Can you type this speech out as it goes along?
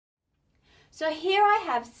So here I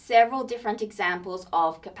have several different examples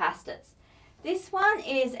of capacitors. This one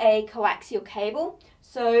is a coaxial cable.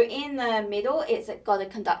 So in the middle it's got a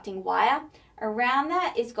conducting wire. Around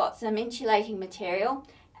that it's got some insulating material,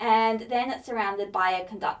 and then it's surrounded by a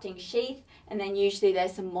conducting sheath, and then usually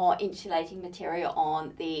there's some more insulating material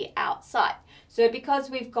on the outside. So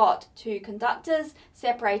because we've got two conductors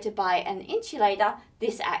separated by an insulator,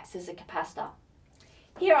 this acts as a capacitor.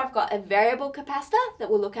 Here I've got a variable capacitor that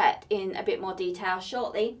we'll look at in a bit more detail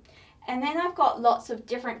shortly. And then I've got lots of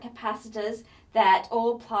different capacitors that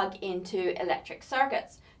all plug into electric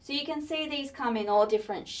circuits. So you can see these come in all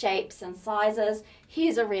different shapes and sizes.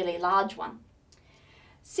 Here's a really large one.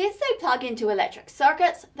 Since they plug into electric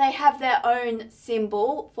circuits, they have their own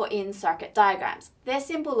symbol for in-circuit diagrams. Their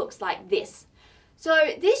symbol looks like this.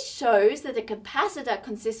 So this shows that a capacitor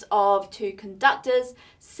consists of two conductors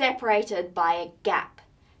separated by a gap.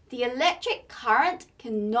 The electric current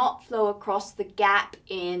cannot flow across the gap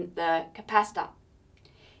in the capacitor.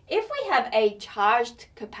 If we have a charged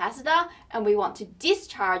capacitor and we want to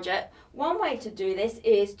discharge it, one way to do this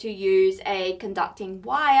is to use a conducting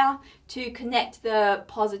wire to connect the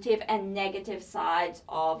positive and negative sides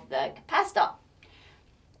of the capacitor.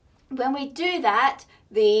 When we do that,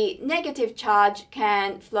 the negative charge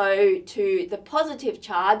can flow to the positive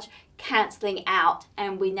charge, cancelling out,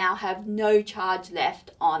 and we now have no charge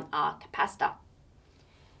left on our capacitor.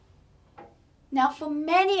 Now, for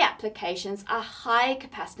many applications, a high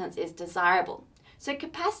capacitance is desirable. So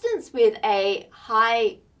capacitance with a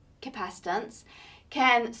high capacitance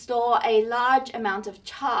can store a large amount of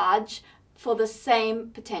charge for the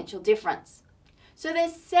same potential difference. So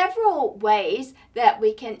there's several ways that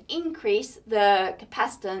we can increase the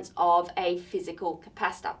capacitance of a physical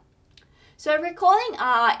capacitor. So recalling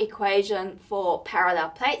our equation for parallel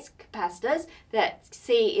plates capacitors, that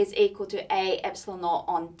C is equal to A epsilon naught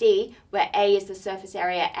on D, where A is the surface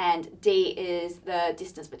area and D is the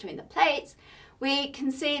distance between the plates, we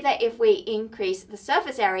can see that if we increase the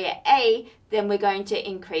surface area A, then we're going to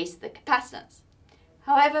increase the capacitance.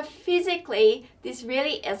 However, physically, this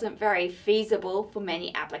really isn't very feasible for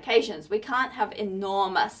many applications. We can't have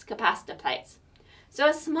enormous capacitor plates. So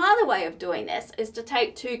a smarter way of doing this is to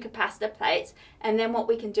take two capacitor plates, and then what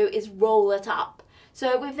we can do is roll it up.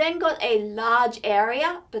 So we've then got a large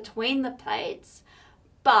area between the plates,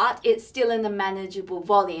 but it's still in a manageable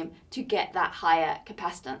volume to get that higher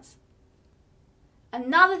capacitance.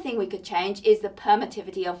 Another thing we could change is the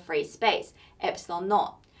permittivity of free space, epsilon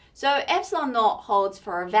naught. So epsilon naught holds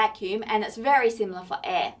for a vacuum, and it's very similar for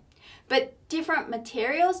air. But different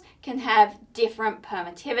materials can have different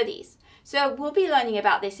permittivities. So we'll be learning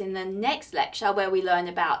about this in the next lecture, where we learn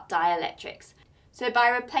about dielectrics. So by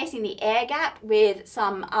replacing the air gap with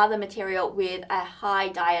some other material with a high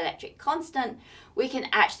dielectric constant, we can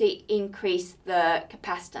actually increase the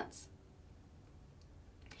capacitance.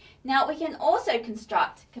 Now we can also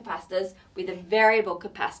construct capacitors with a variable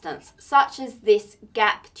capacitance, such as this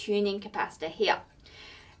gap tuning capacitor here.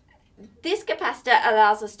 This capacitor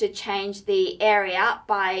allows us to change the area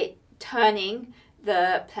by turning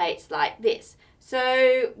the plates like this.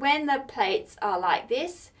 So when the plates are like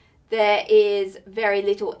this, there is very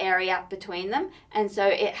little area between them, and so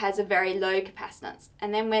it has a very low capacitance.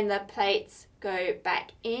 And then when the plates go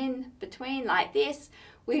back in between like this,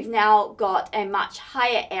 we've now got a much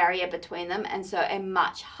higher area between them, and so a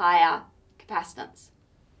much higher capacitance.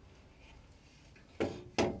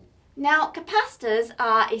 Now, capacitors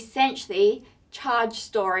are essentially charge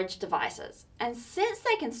storage devices, and since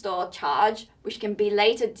they can store charge, which can be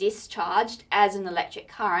later discharged as an electric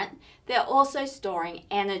current, they're also storing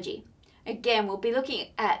energy. Again, we'll be looking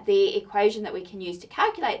at the equation that we can use to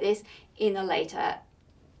calculate this in a later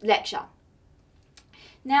lecture.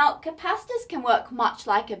 Now, capacitors can work much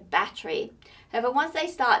like a battery. However, once they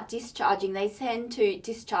start discharging, they tend to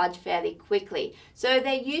discharge fairly quickly. So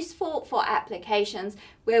they're useful for applications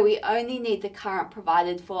where we only need the current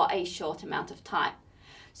provided for a short amount of time.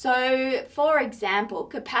 So, for example,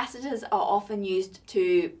 capacitors are often used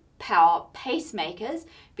to power pacemakers,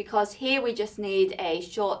 because here we just need a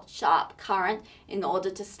short, sharp current in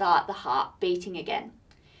order to start the heart beating again.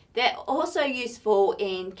 They're also useful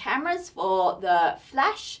in cameras for the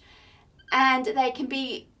flash, and they can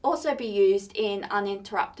also be used in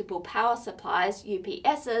uninterruptible power supplies,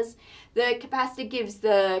 UPSs. The capacitor gives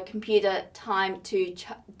the computer time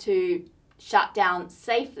to shut down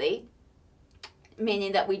safely,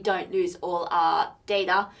 meaning that we don't lose all our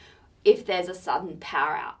data if there's a sudden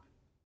power out.